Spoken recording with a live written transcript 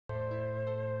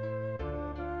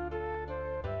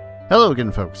Hello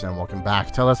again, folks, and welcome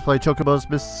back to Let's Play Chocobo's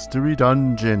Mystery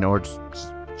Dungeon, or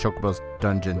just Chocobo's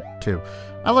Dungeon 2.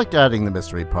 I liked adding the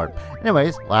mystery part.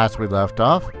 Anyways, last we left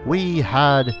off, we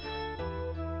had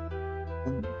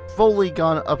fully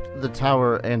gone up the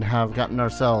tower and have gotten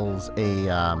ourselves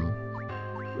a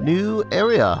new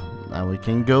area that we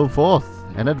can go forth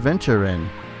and adventure in.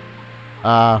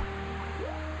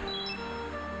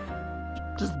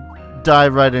 Just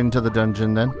dive right into the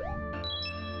dungeon then.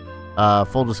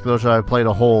 Full disclosure, I played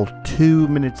a whole 2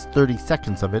 minutes 30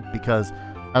 seconds of it because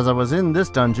as I was in this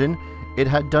dungeon, it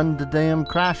had done the damn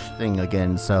crash thing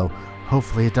again, so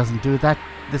hopefully it doesn't do that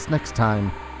this next time.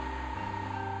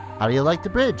 How do you like the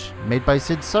bridge? Made by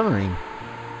Sid's submarine.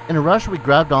 In a rush, we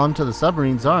grabbed onto the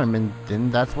submarine's arm, and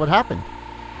then that's what happened.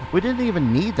 We didn't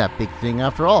even need that big thing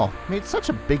after all. Made such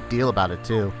a big deal about it,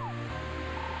 too.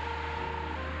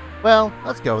 Well,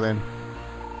 let's go then.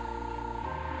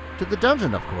 To the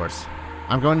dungeon, of course.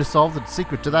 I'm going to solve the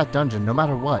secret to that dungeon, no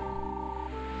matter what.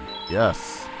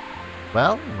 Yes.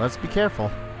 Well, let's be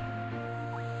careful.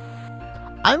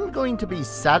 I'm going to be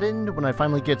saddened when I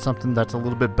finally get something that's a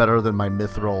little bit better than my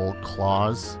mithril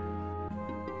claws.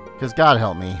 Because God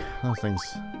help me, those things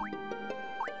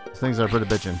are pretty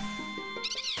bitchin'.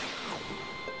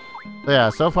 So yeah,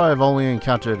 so far I've only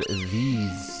encountered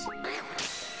these.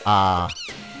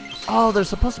 Oh, they're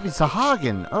supposed to be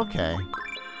Sahagin. Okay.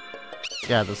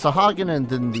 Yeah, the Sahagin and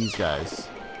then these guys.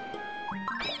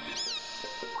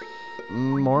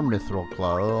 More mithril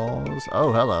claws.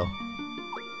 Oh, hello.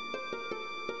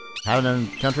 Haven't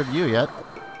encountered you yet.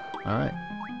 Alright.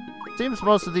 Seems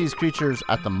most of these creatures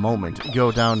at the moment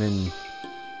go down in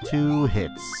 2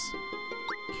 hits.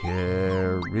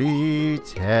 Carry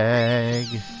tag.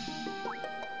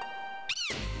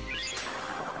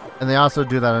 And they also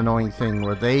do that annoying thing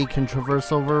where they can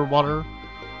traverse over water,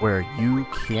 where you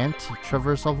can't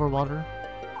traverse over water.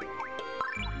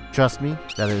 Trust me,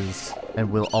 that is and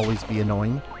will always be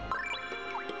annoying.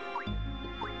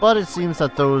 But it seems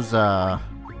that those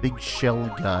big shell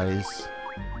guys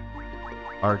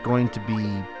are going to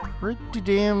be pretty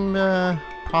damn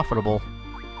profitable.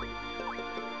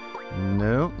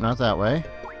 No, not that way.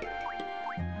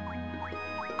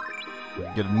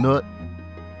 Get a nut.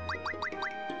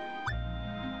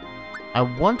 I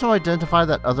want to identify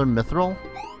that other mithril.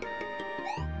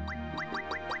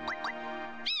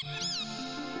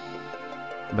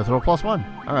 Mithril +1.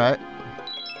 Alright.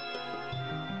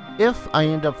 If I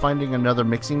end up finding another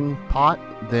mixing pot,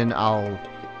 then I'll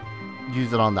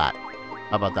use it on that.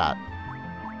 How about that?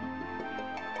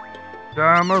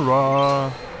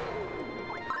 Camera.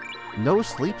 No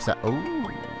sleep set. Oh.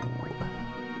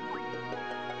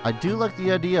 I do like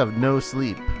the idea of no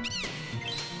sleep.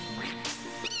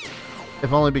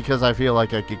 If only because I feel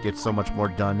like I could get so much more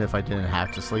done if I didn't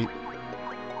have to sleep.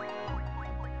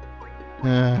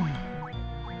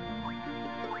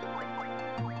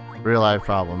 Real life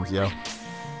problems, yo.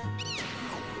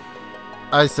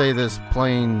 I say this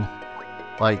playing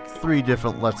like 3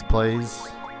 different Let's Plays.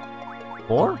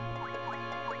 4?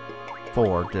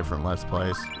 4 different Let's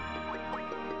Plays.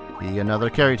 Be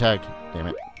another carry tag. Damn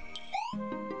it.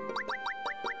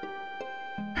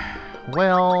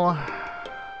 Well,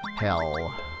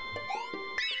 hell.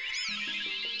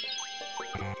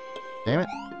 Damn it.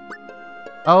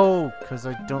 Oh, because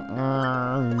I don't...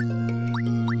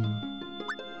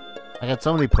 I got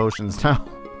so many potions now.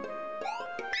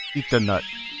 Eat the nut.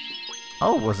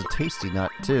 Oh, it was a tasty nut,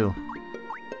 too.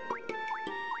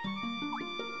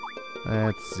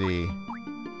 Let's see.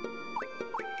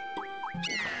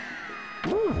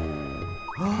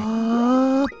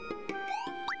 Ooh.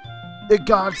 The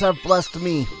gods have blessed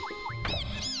me.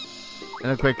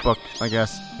 And a quick book, I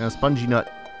guess. And a spongy nut.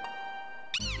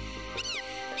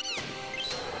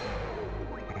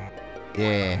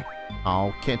 Yeah.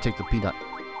 Oh, can't take the peanut.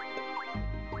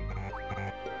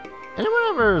 Anyone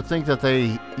ever think that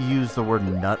they use the word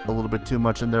nut a little bit too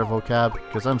much in their vocab?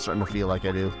 Because I'm starting to feel like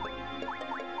I do.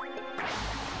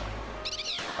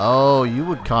 Oh, you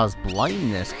would cause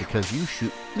blindness because you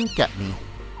shoot ink at me.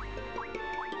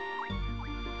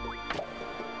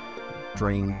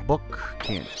 Drain book,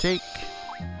 can't take.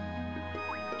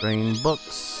 Drain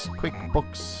books, quick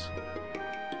books.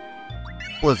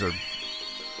 Blizzard.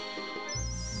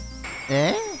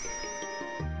 Eh?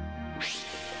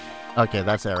 Okay,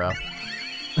 that's arrow.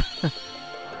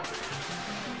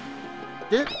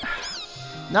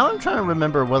 Now I'm trying to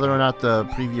remember whether or not the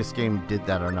previous game did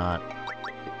that or not.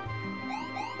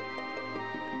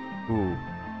 Ooh.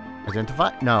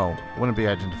 Identify? No, wouldn't be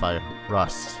identify.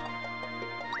 Rust.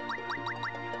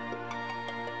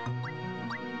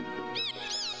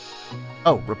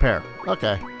 Oh, repair.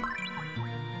 Okay.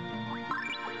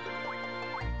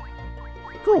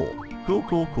 Cool. Cool,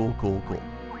 cool, cool, cool, cool.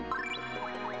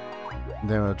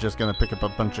 Then we're just gonna pick up a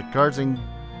bunch of cards and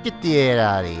get the hell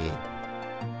out of here.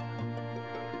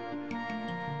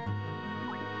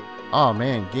 Oh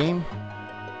man, game.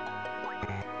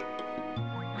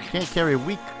 Can't carry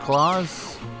weak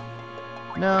claws.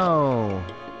 No.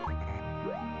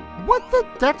 What the?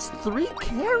 That's 3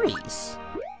 carries.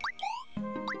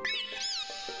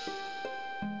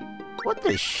 What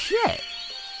the shit?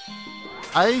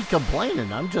 I ain't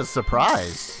complaining, I'm just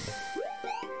surprised.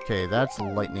 Okay, that's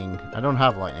lightning. I don't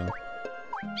have lightning.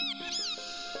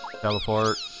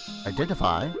 Teleport.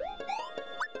 Identify.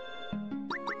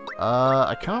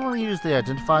 I kind of want to use the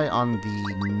identify on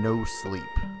the no sleep.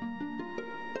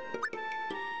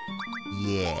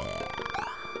 Yeah.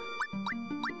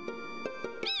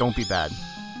 Don't be bad.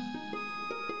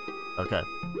 Okay.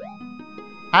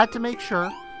 Had to make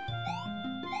sure.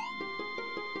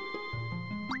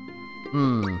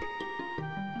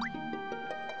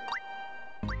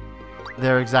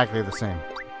 They're exactly the same.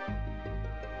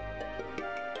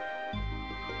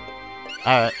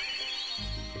 Alright.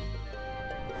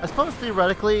 I suppose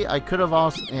theoretically I could have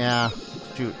also... Yeah.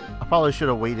 Shoot. I probably should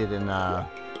have waited and that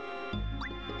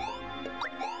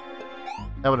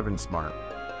would have been smart.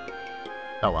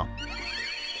 Oh well.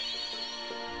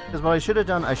 Because what I should have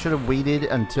done, I should have waited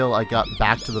until I got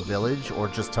back to the village, or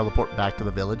just teleport back to the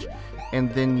village,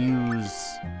 and then use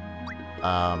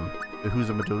the Who's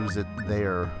a Medu's it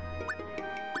there.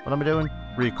 What am I doing?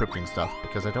 Re-equipping stuff,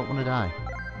 because I don't want to die.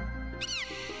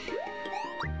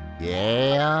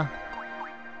 Yeah.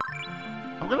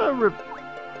 I'm gonna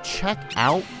check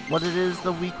out what it is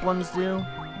the weak ones do.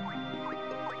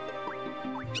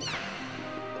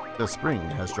 The spring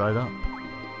has dried up.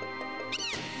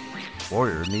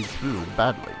 Warrior needs food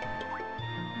badly.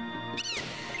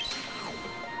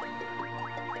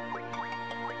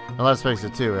 And let's face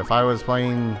it too, if I was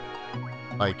playing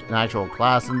like an actual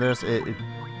class in this, it'd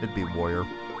be warrior.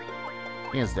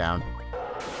 Hands down.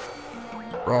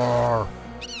 Roar.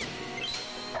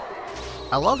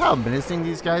 I love how menacing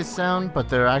these guys sound, but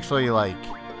they're actually like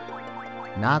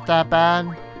not that bad.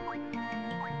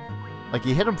 Like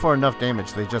you hit them for enough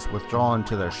damage, they just withdraw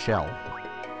into their shell.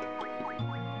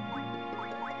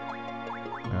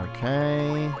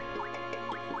 Okay.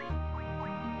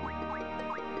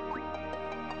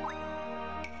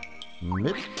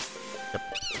 Mid. Yep.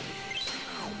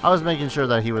 I was making sure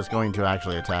that he was going to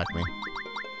actually attack me.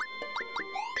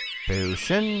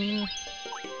 Potion.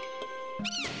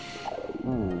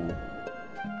 Ooh.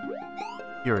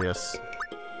 Curious.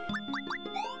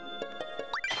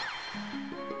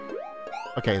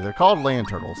 Okay, they're called land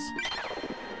turtles.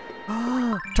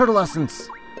 Turtle essence!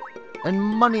 And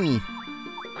money!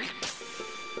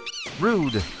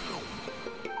 Rude!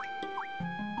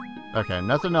 Okay,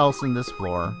 nothing else in this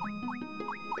floor.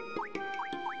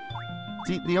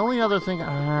 See, the only other thing...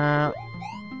 I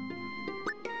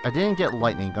didn't get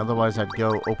lightning, otherwise I'd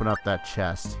go open up that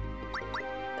chest.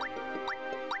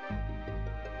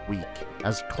 Weak.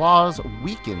 As claws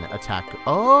weaken attack...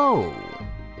 Oh!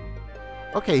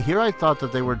 Okay, here I thought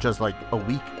that they were just like a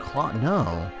weak claw.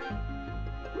 No.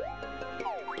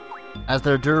 As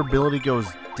their durability goes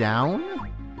down,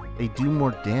 they do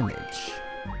more damage.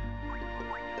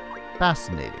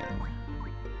 Fascinating.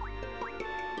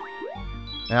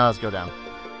 Now let's go down.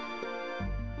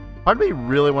 Part of me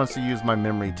really wants to use my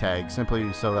memory tag,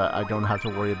 simply so that I don't have to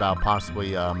worry about possibly,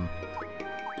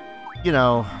 you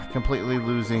know, completely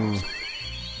losing...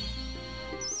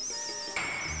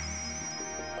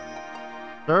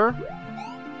 Sir?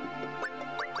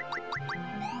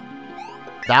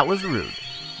 That was rude.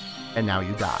 And now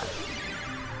you die.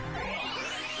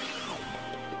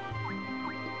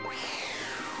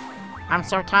 I'm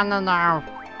so tender now.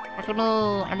 Look at me.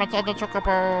 I'm a tender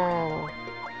Chocobo.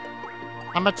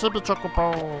 I'm a chibi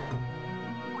Chocobo.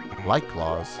 Light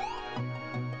claws.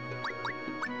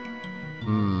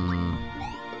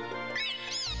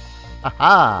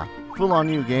 Aha! Fool on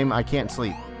you, game. I can't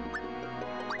sleep.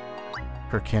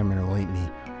 Her camera will eat me.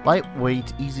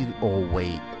 Lightweight, easy to... Oh,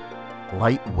 wait.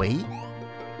 Lightweight?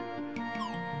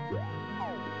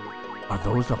 Are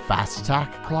those the fast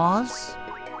attack claws?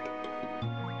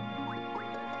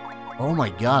 Oh my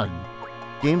god.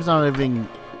 Game's not even...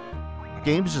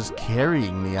 Game's just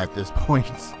carrying me at this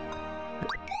point.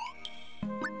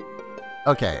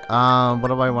 Okay, what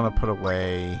do I want to put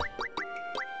away?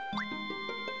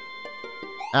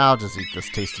 I'll just eat this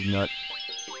tasty nut.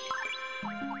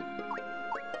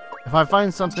 If I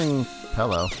find something...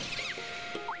 Hello.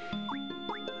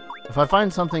 If I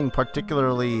find something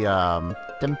particularly,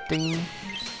 tempting,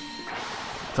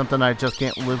 something I just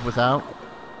can't live without,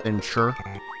 then sure.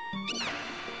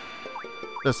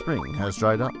 The spring has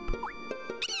dried up.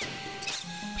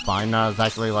 Fine, not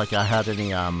exactly like I had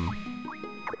any,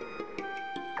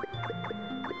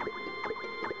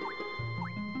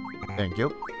 Thank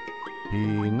you.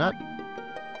 Peanut?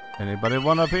 Anybody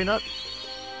want a peanut?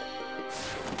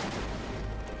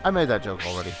 I made that joke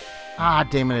already. Ah,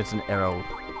 damn it, it's an arrow.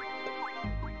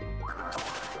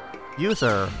 You,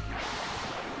 sir.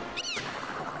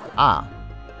 Ah.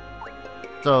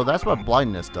 So that's what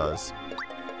blindness does.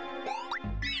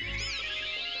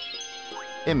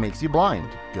 It makes you blind.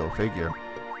 Go figure.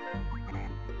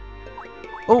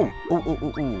 Oh,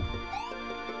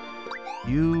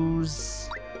 Use...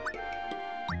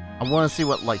 I want to see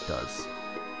what light does.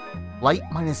 Light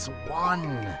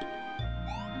 -1.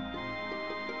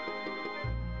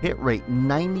 Hit rate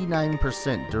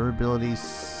 99%. Durability...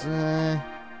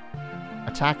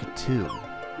 attack at 2.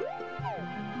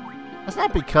 That's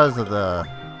not because of the...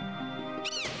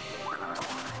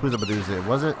 Who's the Badooza?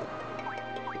 Was it?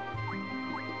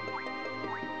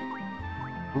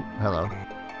 Ooh, hello.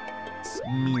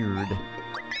 Smeared.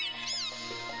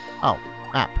 Oh,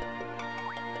 map.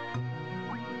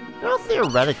 You know,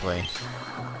 theoretically.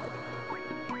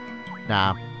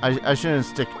 Nah, I shouldn't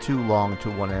stick too long to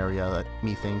one area, that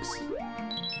methinks.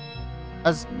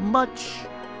 As much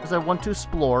as I want to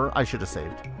explore, I should have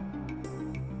saved.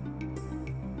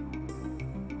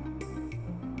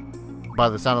 By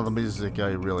the sound of the music, I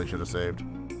really should have saved.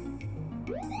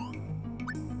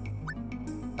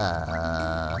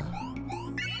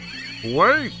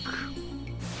 Wake!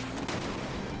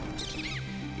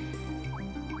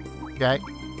 Okay.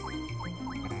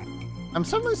 I'm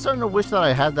suddenly starting to wish that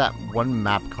I had that one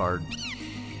map card.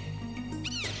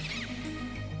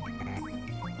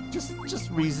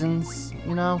 Just reasons,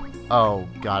 you know? Oh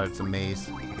god, it's a maze.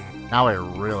 Now I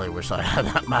really wish I had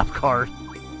that map card.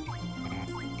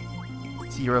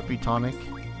 Syrupy tonic.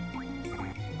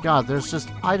 God, there's just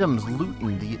items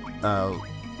looted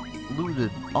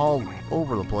all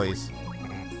over the place.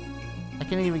 I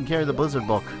can't even carry the Blizzard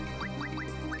book.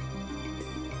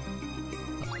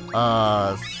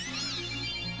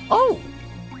 Oh!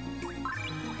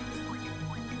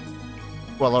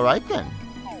 Well, alright then.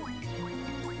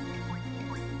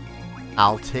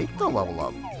 I'll take the level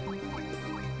up.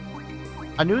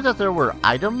 I knew that there were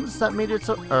items that made it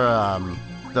so,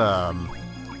 the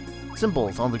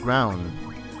symbols on the ground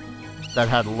that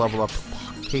had level up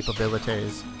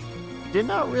capabilities. Did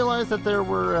not realize that there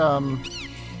were,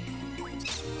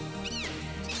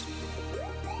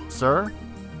 Sir,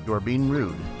 you are being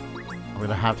rude. I'm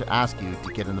gonna have to ask you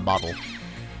to get in the bottle.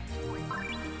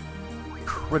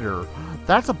 Critter.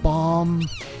 That's a bomb!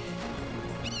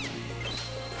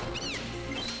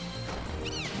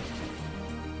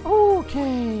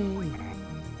 Okay.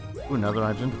 Ooh, another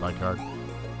identify card.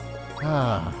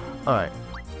 Ah, alright.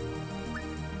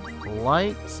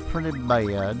 Light's pretty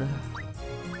bad.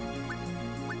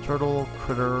 Turtle,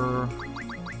 critter.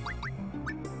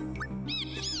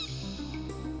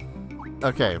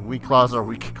 Okay, weak claws are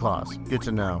weak claws. Good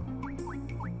to know.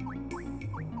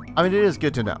 I mean, it is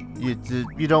good to know. You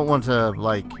don't want to,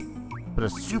 like, put a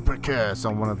super curse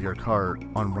on one of your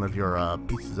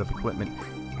pieces of equipment,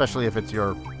 especially if it's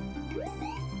your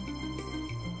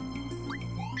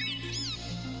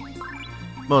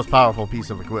most powerful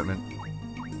piece of equipment.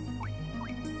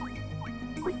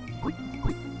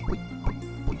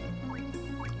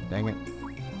 Dang it.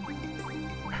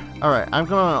 Alright, I'm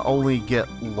gonna only get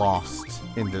lost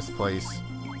in this place.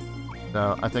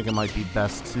 So I think it might be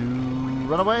best to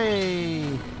run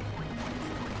away.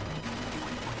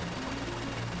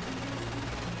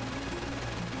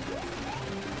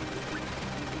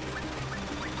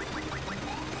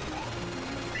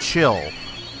 Chill.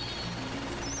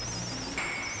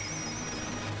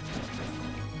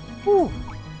 Whew.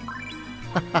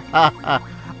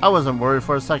 I wasn't worried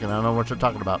for a second. I don't know what you're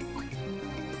talking about.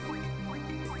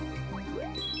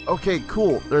 Okay,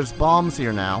 cool. There's bombs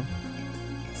here now.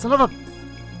 Son of a...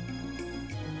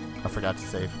 I forgot to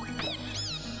save.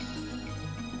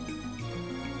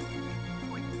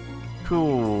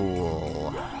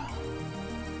 Cool.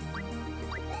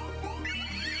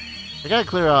 I gotta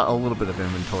clear out a little bit of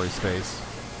inventory space.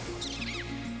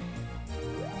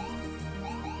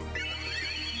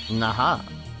 Naha.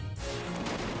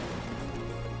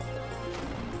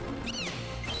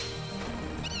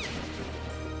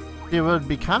 It would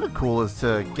be kind of cool is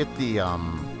to get the,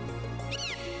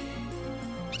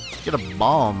 get a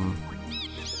bomb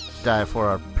to die for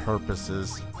our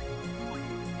purposes.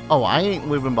 Oh, I ain't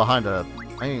leaving behind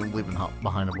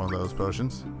behind one of those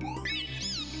potions.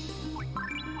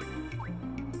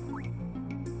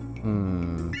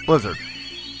 Blizzard.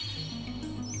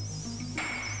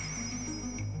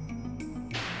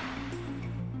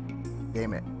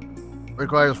 Damn it.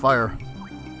 Requires fire.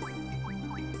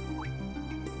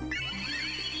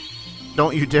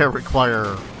 Don't you dare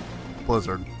require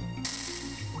blizzard.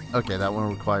 Okay, that one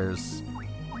requires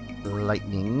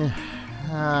lightning.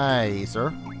 Hi,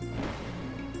 sir.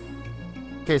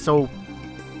 Okay, so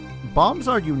bombs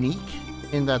are unique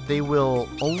in that they will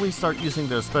only start using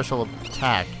their special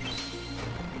attack,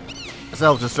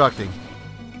 self-destructing,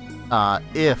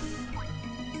 if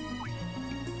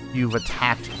you've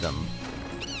attacked them.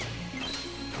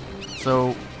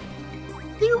 So,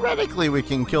 theoretically we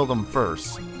can kill them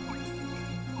first,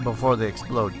 before they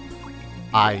explode.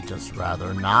 I just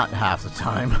rather not half the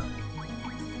time.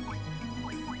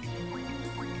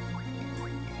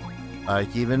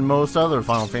 Like even most other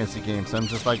Final Fantasy games, I'm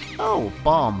just like, oh,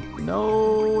 bomb.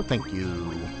 No, thank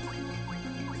you.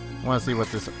 I want to see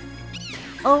what this...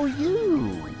 Oh,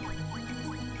 you!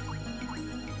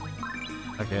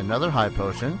 Okay, another high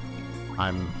potion.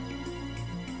 I'm...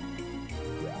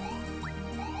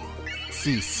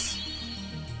 Cease.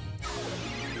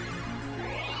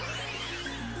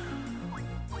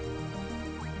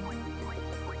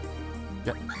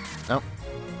 Yep. Nope.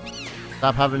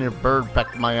 Stop having your bird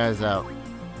peck my eyes out.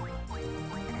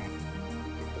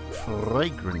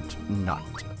 Fragrant nut.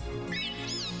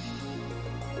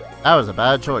 That was a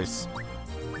bad choice.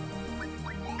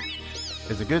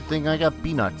 It's a good thing I got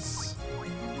peanuts.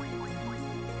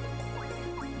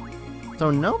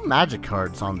 So no magic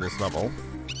cards on this level,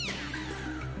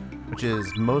 which is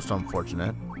most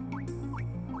unfortunate.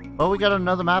 Well, we got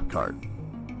another map card.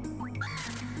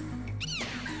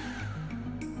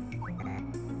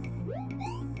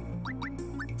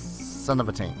 Son of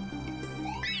a tank.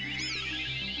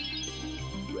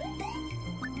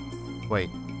 Wait,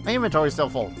 my inventory's still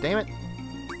full. Damn it.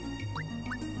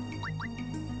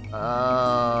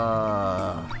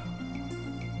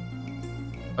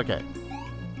 Okay.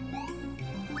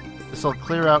 This will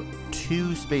clear out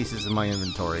 2 spaces in my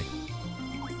inventory.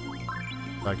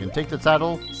 So I can take the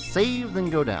saddle, save,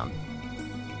 then go down.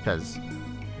 Because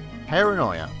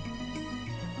paranoia.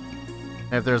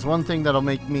 And if there's one thing that'll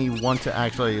make me want to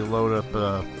actually load up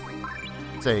a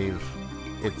save,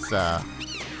 it's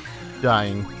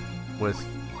dying with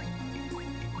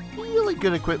really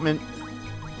good equipment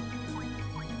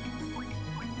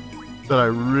that I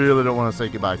really don't want to say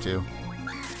goodbye to.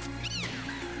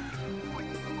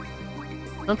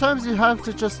 Sometimes you have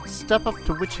to just step up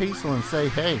to Witch Hazel and say,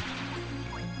 hey,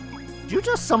 did you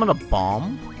just summon a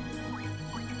bomb?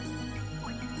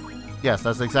 Yes,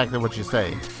 that's exactly what you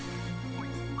say.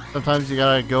 Sometimes you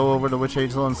gotta go over to Witch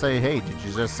Hazel and say, hey, did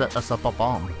you just set us up a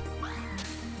bomb?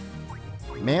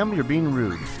 Ma'am, you're being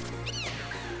rude.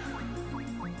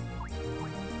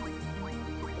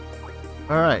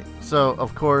 Alright, so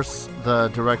of course the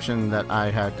direction that I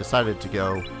had decided to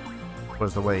go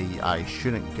was the way I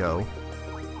shouldn't go.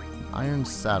 Iron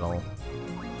Saddle.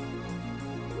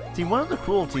 See, one of the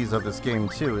cruelties of this game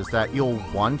too is that you'll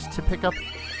want to pick up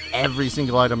every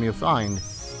single item you find,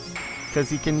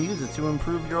 because you can use it to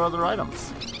improve your other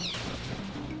items.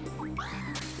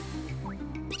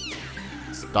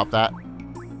 Stop that.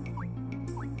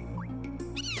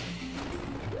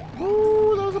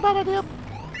 Ooh, that was a bad idea.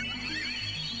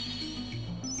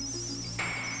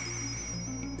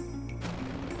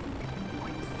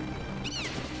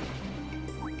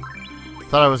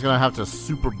 Thought I was gonna have to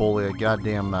super bully a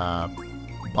goddamn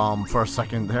bomb for a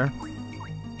second there.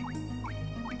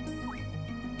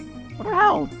 Wonder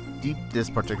how deep this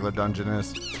particular dungeon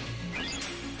is.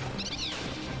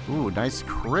 Ooh, nice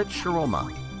crit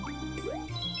Shiroma.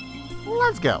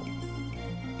 Let's go.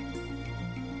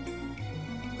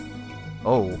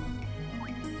 Oh.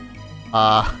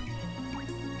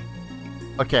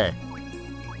 Okay.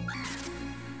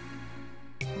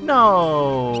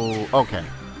 No. Okay.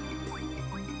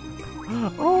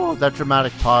 Oh, that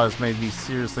dramatic pause made me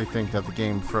seriously think that the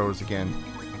game froze again.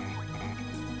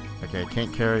 Okay, I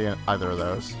can't carry either of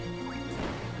those.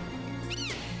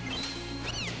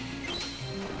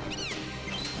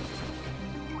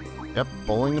 Yep,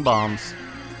 bowling the bombs.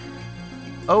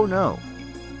 Oh no.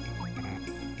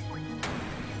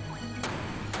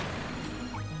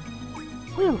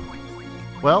 Whew.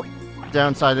 Well,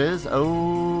 downside is,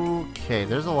 okay,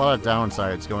 there's a lot of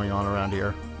downsides going on around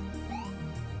here.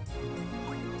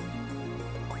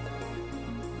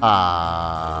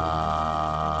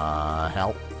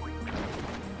 Help.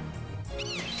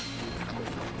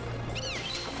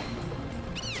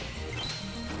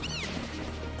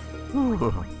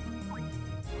 Whew.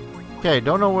 Okay,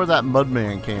 don't know where that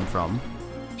Mudman came from.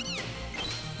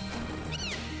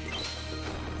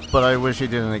 But I wish he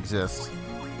didn't exist.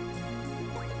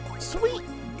 Sweet!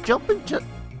 Jumping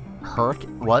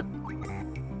Hurricane? What?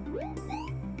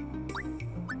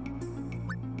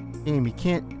 Game, you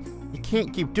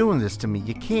can't keep doing this to me.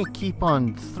 You can't keep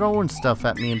on throwing stuff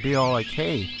at me and be all like,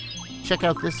 hey, check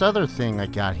out this other thing I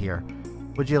got here.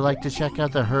 Would you like to check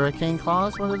out the hurricane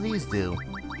claws? What do these do?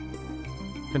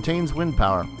 Contains wind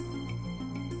power.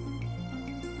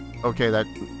 Okay,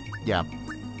 yeah.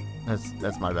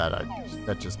 That's my bad.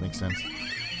 That just makes sense.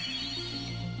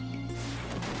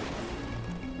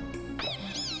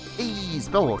 Hey,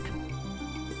 spellbook.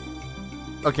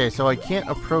 Okay, so I can't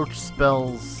approach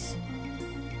spells.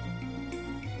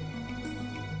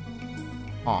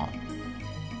 Aw.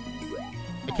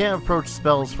 I can't approach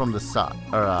spells from the side,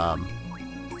 or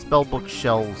spellbook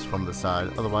shelves from the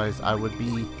side. Otherwise, I would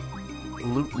be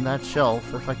looting that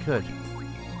shelf if I could.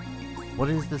 What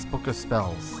is this book of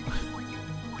spells?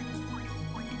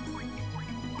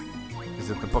 Is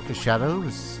it the Book of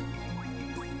Shadows?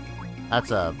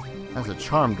 That's a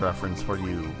Charmed reference for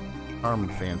you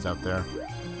Charmed fans out there.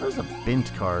 There's a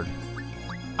Bint card.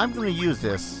 I'm gonna use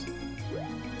this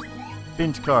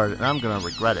Bint card and I'm gonna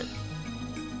regret it.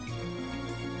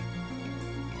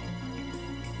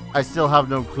 I still have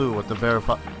no clue what the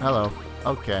verify. Hello.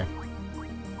 Okay.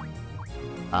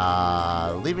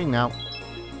 Leaving now.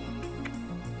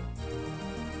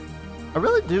 I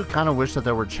really do kind of wish that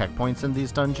there were checkpoints in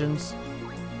these dungeons.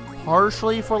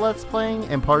 Partially for Let's Playing,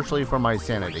 and partially for my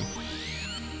sanity.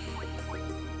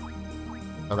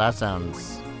 Oh, that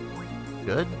sounds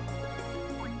good.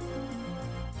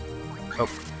 Oh.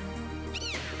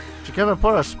 She gonna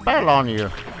put a spell on you.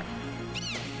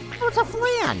 Oh, it's a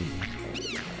flan!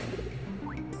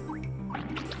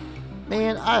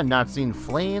 Man, I have not seen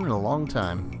flan in a long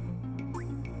time.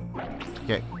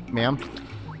 Okay, ma'am.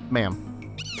 Ma'am.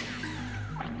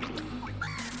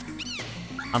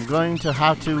 I'm going to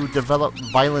have to develop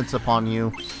violence upon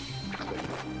you.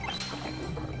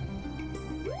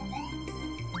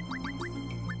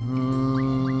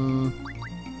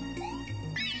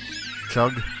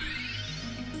 Chug.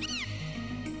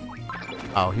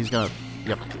 Oh, he's gonna...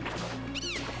 Yep.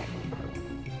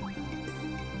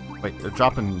 Wait, they're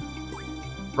dropping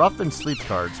rough and sleep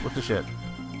cards. What the shit?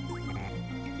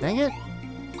 Dang it.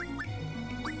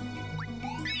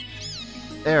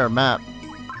 There, map.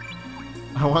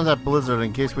 I want that blizzard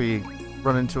in case we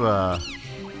run into a...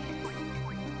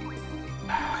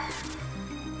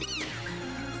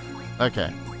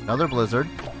 Okay, another blizzard.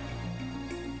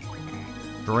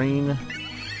 Drain.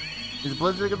 Is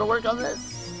blizzard gonna work on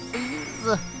this?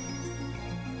 Please?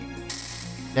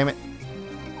 Damn it.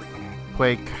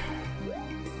 Quake.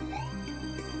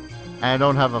 And I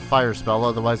don't have a fire spell,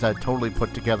 otherwise I'd totally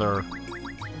put together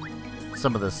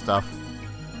some of this stuff.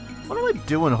 What am I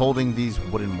doing holding these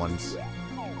wooden ones?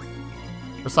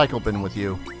 Recycle bin with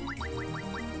you.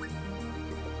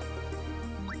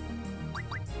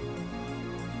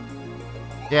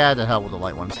 Yeah, to hell with the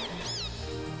light ones.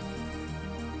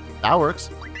 That works.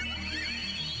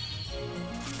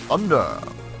 Thunder.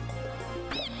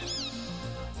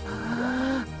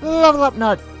 Level up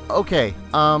nut. Okay,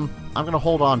 I'm gonna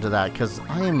hold on to that because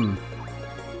I am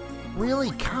really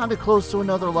kind of close to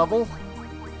another level.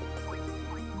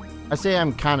 I say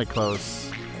I'm kind of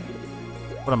close.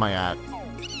 What am I at?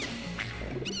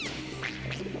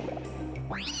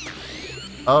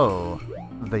 Oh,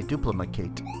 they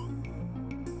duplicate.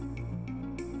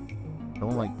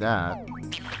 Don't like that.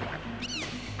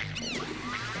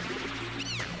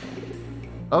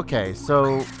 Okay,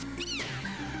 so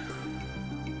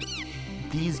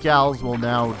these gals will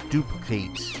now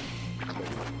duplicate.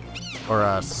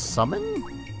 Or summon?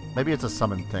 Maybe it's a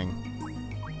summon thing.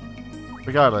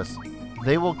 Regardless,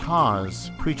 they will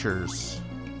cause creatures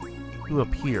to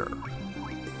appear.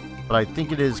 But I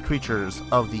think it is creatures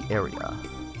of the area.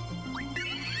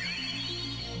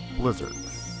 Blizzard.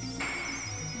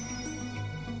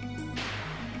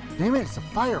 Damn it, it's a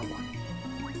fire one.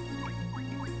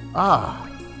 Ah.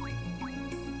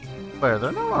 Wait, are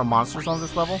there no more monsters on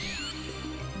this level?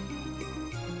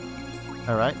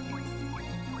 Alright.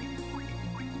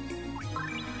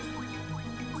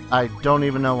 I don't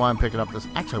even know why I'm picking up this.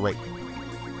 Actually, wait.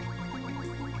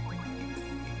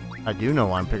 I do know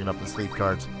why I'm picking up the sleep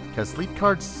cards. Because sleep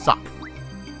cards suck.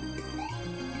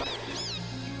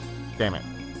 Damn it.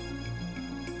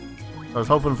 I was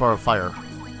hoping for a fire.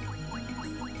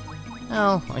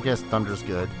 Well, I guess thunder's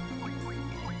good.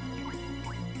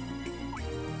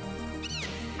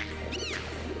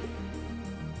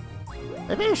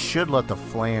 Maybe I should let the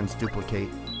flans duplicate.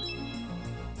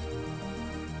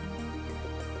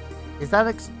 Is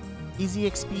that easy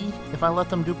XP if I let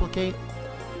them duplicate?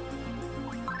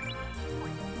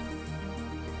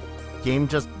 Game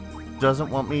just doesn't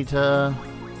want me to.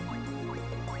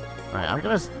 Alright, I'm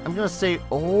gonna say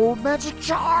old magic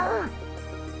jar.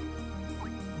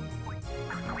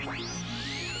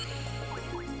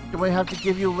 Do I have to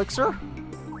give you elixir?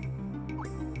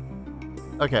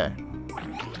 Okay.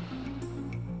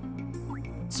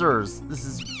 Sirs, this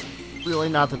is really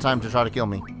not the time to try to kill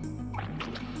me.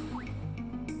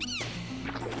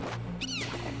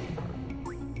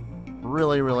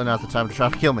 Really, really not the time to try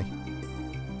to kill me.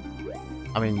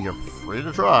 I mean, you're free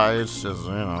to try, it's just,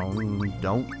 you know,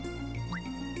 don't.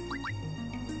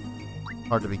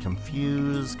 Hard to be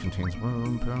confused, contains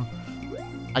room.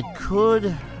 I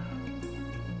could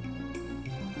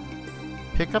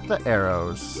pick up the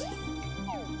arrows.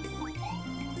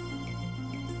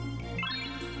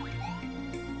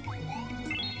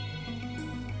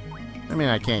 I mean,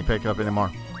 I can't pick up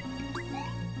anymore.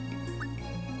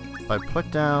 If I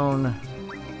put down...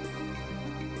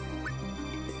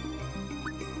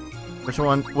 Which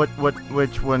one?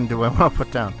 Which one do I want to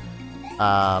put down?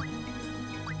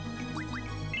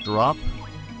 Drop.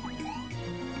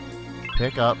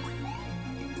 Pick up.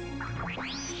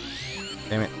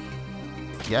 Damn it.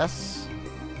 Yes.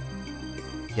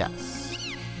 Yes.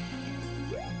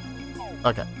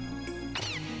 Okay.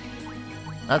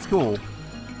 That's cool.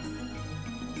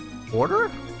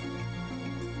 Order?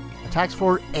 Attacks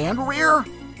forward and rear?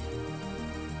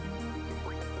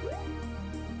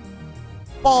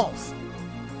 Balls!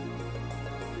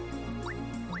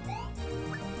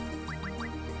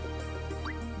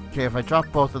 Okay, if I drop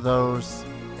both of those...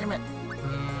 Damn it.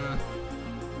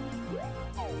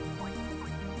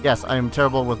 Yes, I am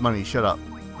terrible with money. Shut up.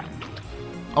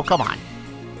 Oh, come on.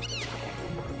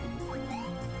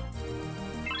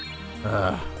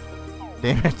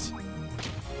 Damn it.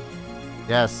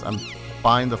 Yes, I'm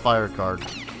buying the fire card.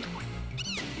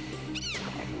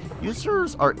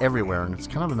 Users are everywhere, and it's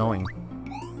kind of annoying.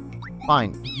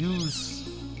 Fine, use...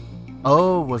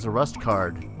 Oh, was a rust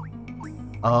card.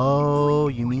 Oh,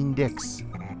 you mean dicks.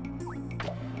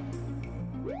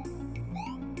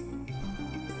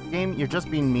 Game, you're just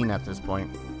being mean at this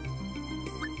point.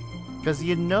 Because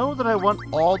you know that I want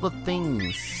all the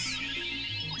things.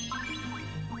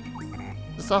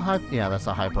 Is that a high... Yeah, that's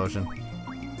a high potion.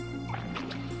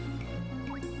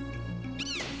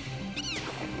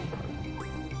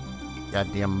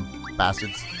 Goddamn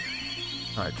bastards.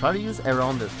 Alright, try to use arrow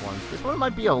on this one. This one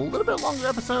might be a little bit longer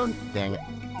episode. Dang it.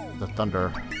 The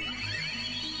thunder.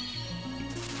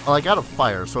 Well, I got a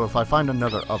fire, so if I find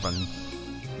another oven...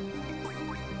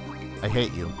 I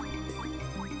hate you.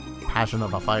 Passion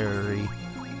of a fiery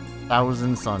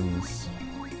thousand suns.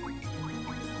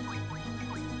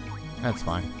 That's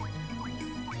fine.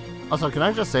 Also, can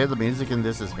I just say the music in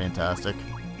this is fantastic?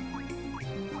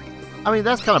 I mean,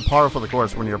 that's kind of par for the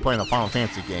course when you're playing a Final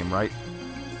Fantasy game, right?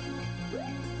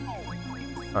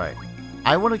 Alright.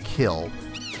 I want to kill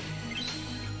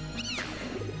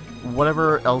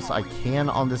whatever else I can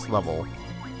on this level.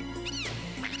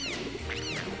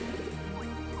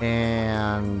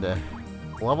 And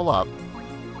level up.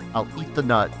 I'll eat the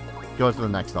nut, go to the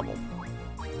next level.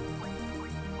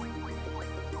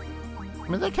 I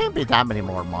mean, there can't be that many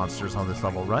more monsters on this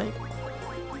level, right?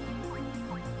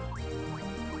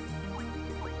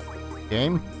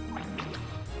 Game?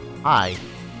 Hi.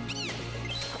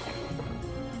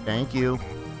 Thank you.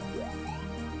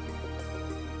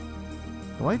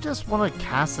 Do I just want to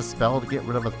cast a spell to get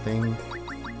rid of a thing?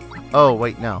 Oh,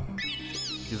 wait, no.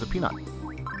 Use a peanut.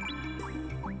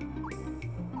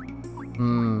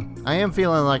 I am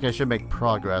feeling like I should make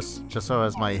progress, just so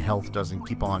as my health doesn't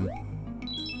keep on...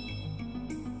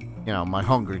 You know, my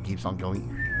hunger keeps on going.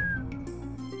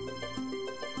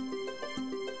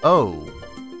 Oh.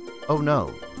 Oh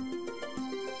no.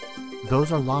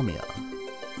 Those are Lamia.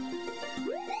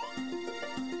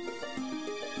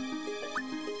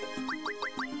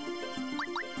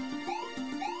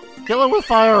 Kill it with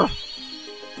fire!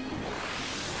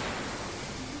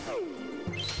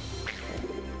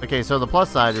 Okay, so the plus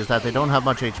side is that they don't have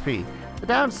much HP. The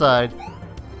downside,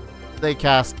 they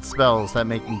cast spells that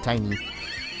make me tiny.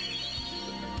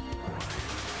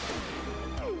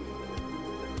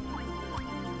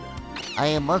 I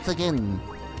am once again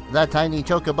the tiny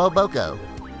Chocobo Boko.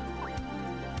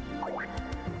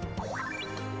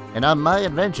 And on my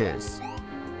adventures,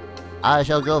 I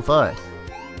shall go forth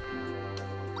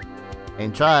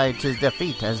and try to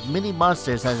defeat as many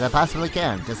monsters as I possibly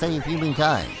can to save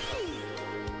humankind.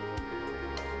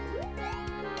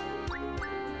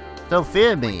 Don't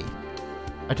fear me.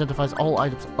 Identifies all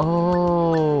items.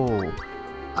 Oh.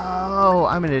 Oh,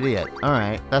 I'm an idiot.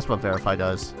 Alright, that's what verify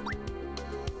does.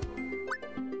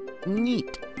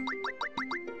 Neat.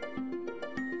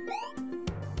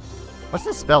 What's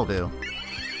this spell do?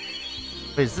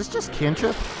 Wait, is this just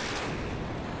cantrip?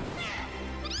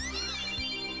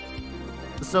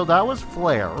 So that was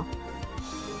flare.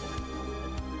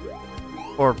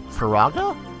 Or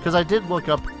Firaga? Because I did look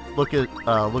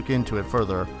into it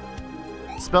further.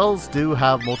 Spells do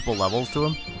have multiple levels to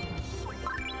them.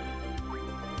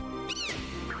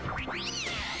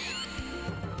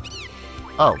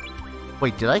 Oh.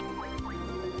 Wait, did I?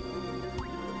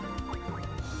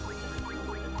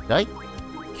 Did I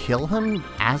kill him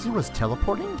as he was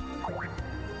teleporting?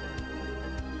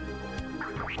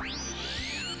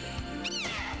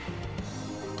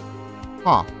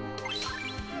 Huh.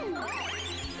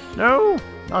 No!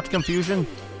 Not confusion.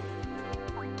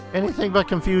 Anything but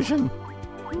confusion.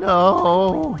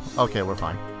 No! Okay, we're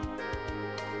fine.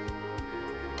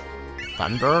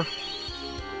 Thunder?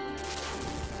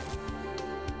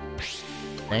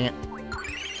 Dang it.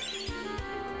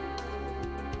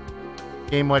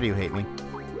 Game, why do you hate me?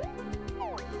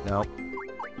 Nope.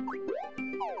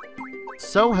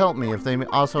 So help me if they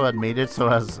also had made it so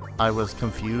as I was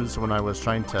confused when I was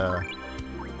trying to...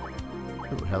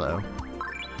 Ooh, hello.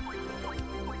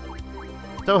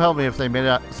 So help me if they made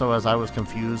it so as I was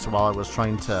confused while I was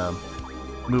trying to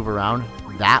move around.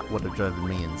 That would have driven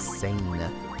me insane.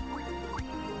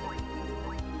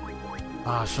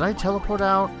 Should I teleport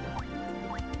out?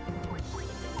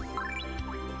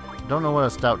 Don't know what a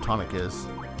stout tonic is.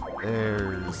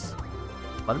 There's...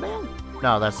 Butterman?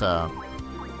 No, that's a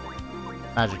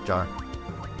magic jar.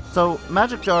 So,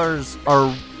 magic jars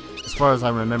are, as far as I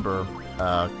remember,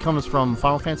 comes from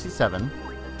Final Fantasy VII.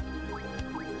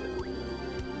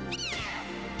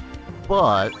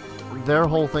 But their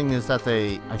whole thing is that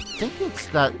I think it's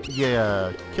that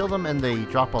you kill them and they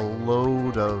drop a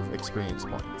load of experience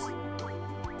points.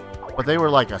 But they were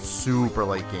like a super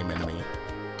late game enemy.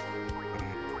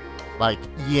 Like,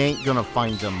 you ain't gonna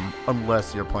find them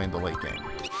unless you're playing the late game.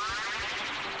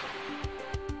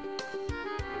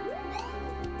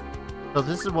 So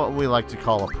this is what we like to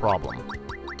call a problem.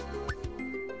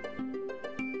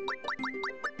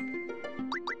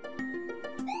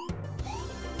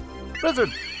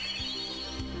 Blizzard!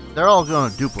 They're all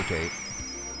gonna duplicate.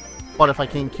 But if I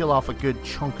can kill off a good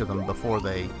chunk of them before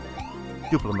they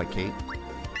duplicate,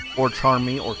 or charm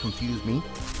me, or confuse me.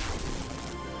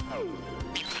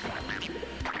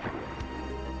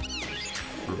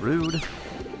 Rude.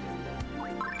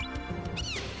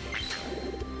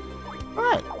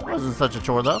 Alright, wasn't such a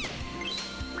chore though.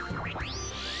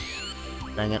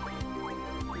 Dang it.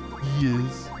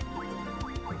 Yes.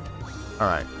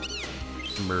 Alright.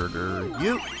 Murder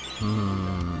you.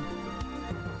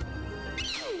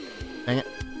 Dang it.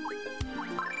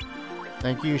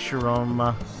 Thank you,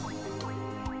 Shiroma.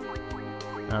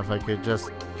 Now if I could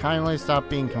just kindly stop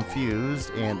being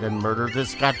confused and then murder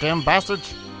this goddamn bastard.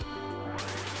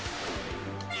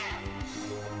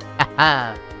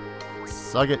 Haha.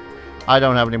 Suck it. I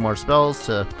don't have any more spells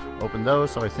to open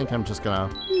those, so I think I'm just gonna...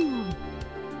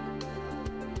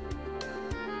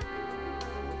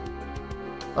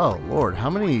 Oh, Lord, how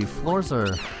many floors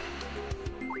are...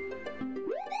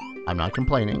 I'm not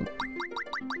complaining.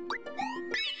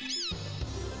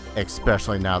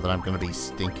 Especially now that I'm gonna be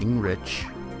stinking rich.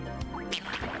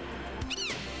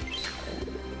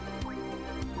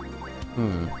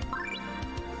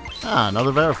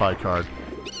 Another verified card.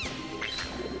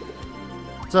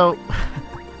 So,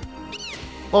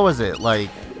 what was it, like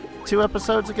 2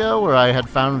 episodes ago where I had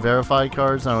found verified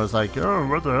cards and I was like, oh,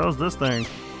 what the hell is this thing?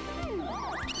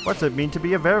 What's it mean to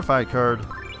be a verified card?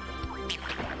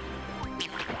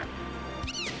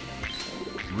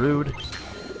 Rude.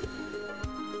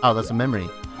 Oh, that's a memory.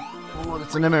 Oh,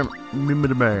 that's an anemone.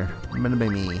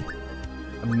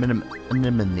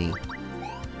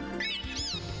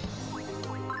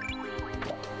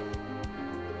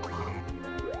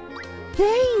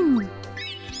 Game!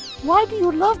 Why do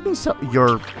you love me so?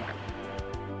 You're...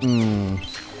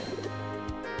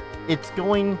 It's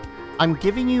going... I'm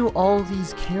giving you all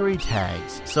these carry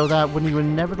tags so that when you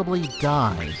inevitably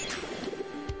die,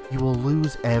 you will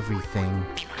lose everything.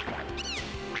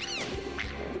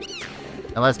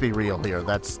 And let's be real here.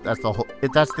 That's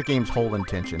the game's whole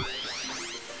intention.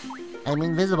 I'm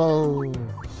invisible.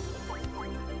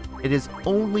 It is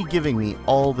only giving me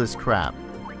all this crap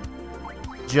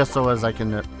just so as I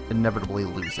can inevitably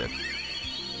lose it.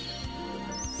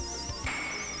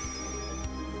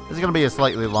 This is going to be a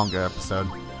slightly longer episode.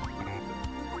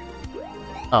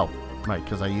 Oh, right,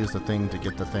 because I used the thing to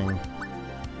get the thing.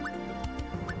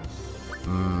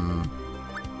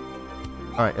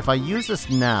 Alright, if I use this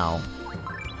now,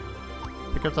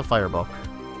 pick up the firebook.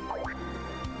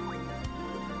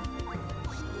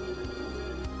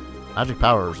 Magic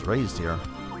power is raised here.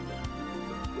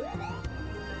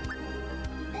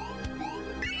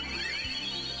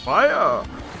 Fire!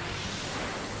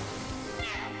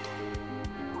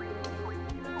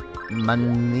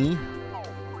 money.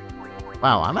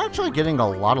 Wow, I'm actually getting a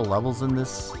lot of levels in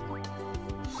this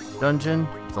dungeon.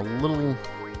 It's a little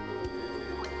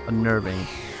unnerving.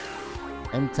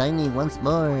 I'm tiny once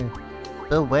more.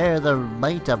 Beware the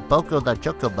might of Boko the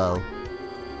Chocobo.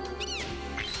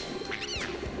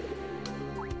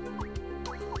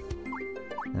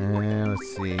 And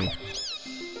let's see.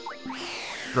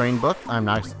 Drain book. I'm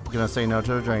not gonna say no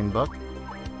to a drain book.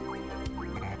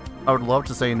 I would love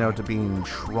to say no to being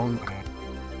shrunk.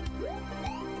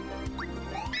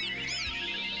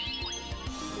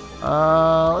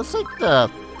 Let's take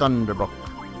the Thunder book.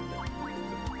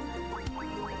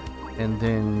 And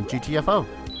then GTFO.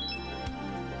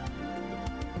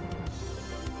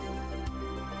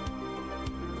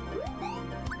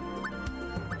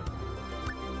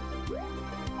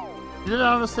 Did it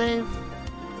auto-save?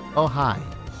 Oh, hi.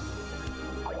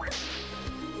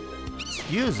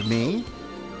 Excuse me.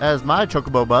 That is my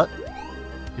Chocobo butt.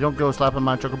 You don't go slapping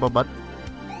my Chocobo butt.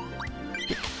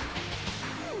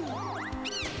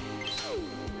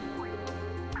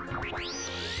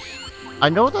 I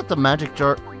know that the magic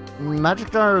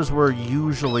jars were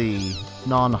usually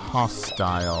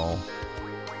non-hostile.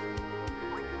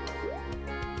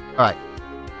 Alright.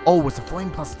 Oh, it's a flame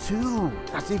 +2.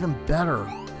 That's even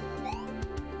better.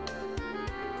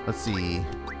 Let's see.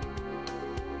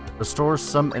 Restores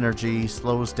some energy,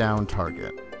 slows down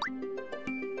target.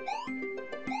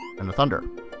 And a thunder.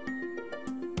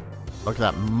 Look at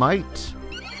that might.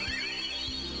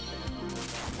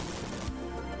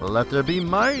 Let there be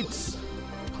might.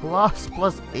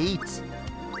 +8.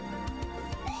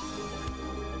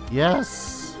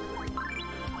 Yes.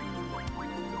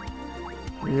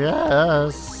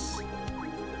 Yes.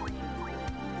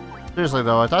 Seriously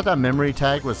though, I thought that memory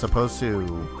tag was supposed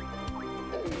to...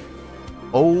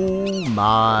 Oh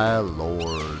my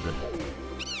lord.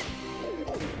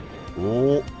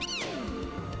 Oh.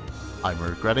 I'm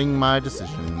regretting my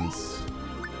decisions.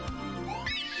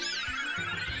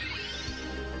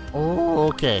 Oh,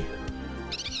 okay.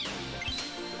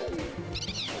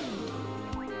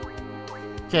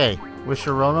 Okay, with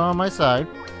Sharona on my side.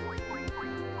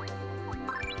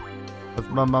 With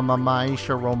my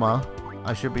Sharoma,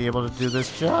 I should be able to do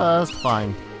this just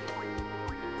fine.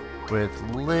 With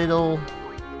little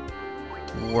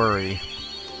worry.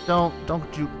 Don't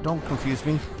confuse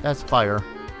me. That's fire.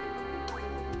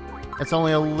 It's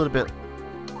only a little bit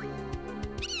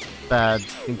bad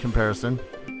in comparison.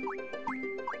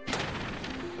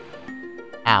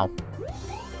 Ow.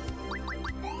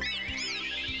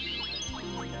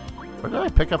 Where did I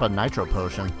pick up a nitro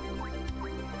potion?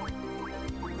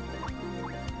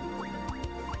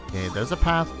 Okay, there's a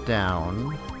path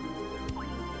down.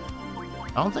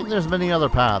 I don't think there's many other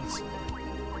paths.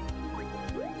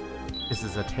 This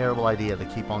is a terrible idea to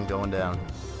keep on going down.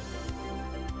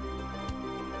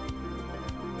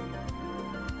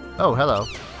 Oh, hello.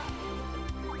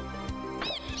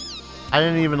 I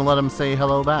didn't even let him say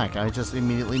hello back. I just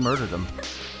immediately murdered him.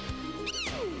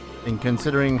 And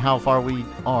considering how far we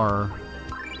are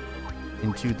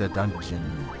into the dungeon,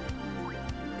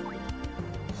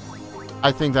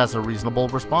 I think that's a reasonable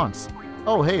response.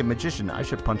 Oh, hey, magician. I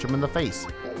should punch him in the face.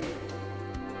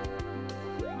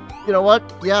 You know what?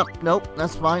 Yeah, nope,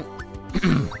 that's fine.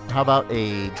 How about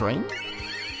a drain?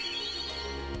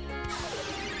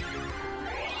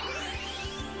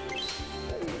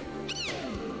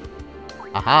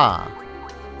 Aha!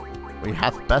 We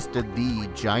have bested the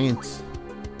giant.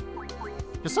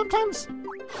 Because sometimes,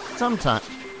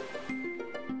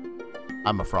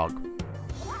 I'm a frog.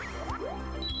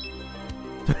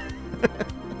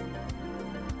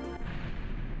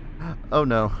 Oh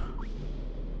no.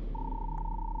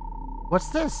 What's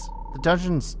this? The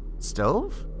dungeon's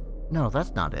stove? No,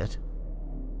 that's not it.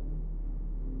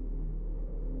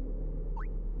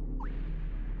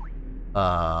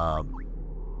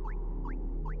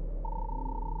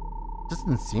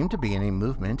 Doesn't seem to be any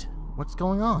movement. What's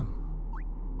going on?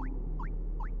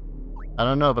 I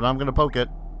don't know, but I'm gonna poke it.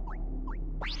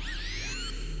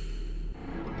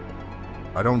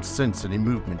 I don't sense any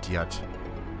movement yet.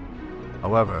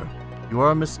 However, you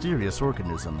are a mysterious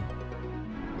organism.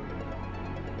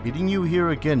 Meeting you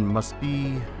here again must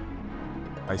be...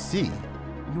 I see.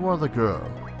 You are the girl.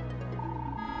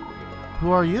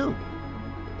 Who are you?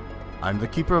 I'm the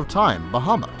Keeper of Time,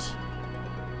 Bahamut.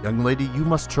 Young lady, you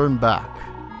must turn back.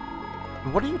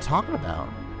 What are you talking about?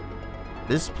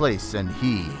 This place and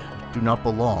he do not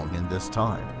belong in this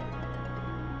time.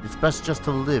 It's best just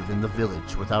to live in the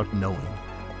village without knowing.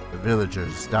 The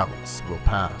villagers' doubts will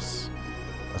pass,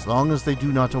 as long as they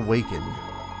do not awaken.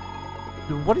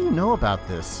 What do you know about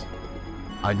this?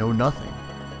 I know nothing.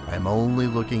 I am only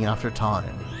looking after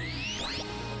time.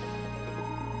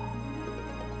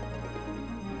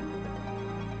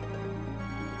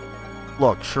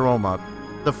 Look, Shiroma,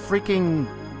 the freaking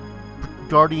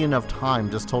Guardian of Time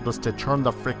just told us to turn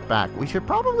the frick back. We should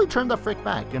probably turn the frick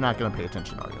back. You're not going to pay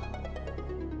attention, are you?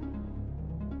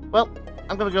 Well,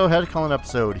 I'm going to go ahead and call an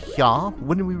episode here.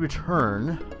 When we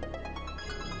return,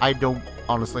 I don't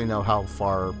honestly know how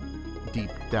far deep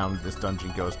down this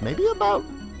dungeon goes. Maybe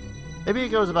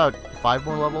it goes about 5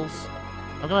 more levels.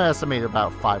 I'm going to estimate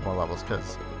about 5 more levels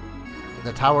because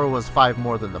the tower was 5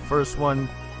 more than the first one.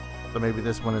 So maybe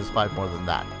this one is 5 more than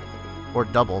that. Or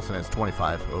doubles and it's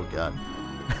 25. Oh god.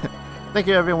 Thank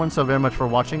you everyone so very much for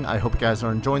watching. I hope you guys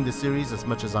are enjoying this series as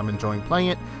much as I'm enjoying playing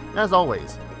it. And as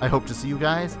always, I hope to see you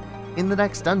guys in the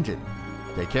next dungeon.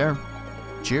 Take care.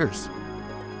 Cheers.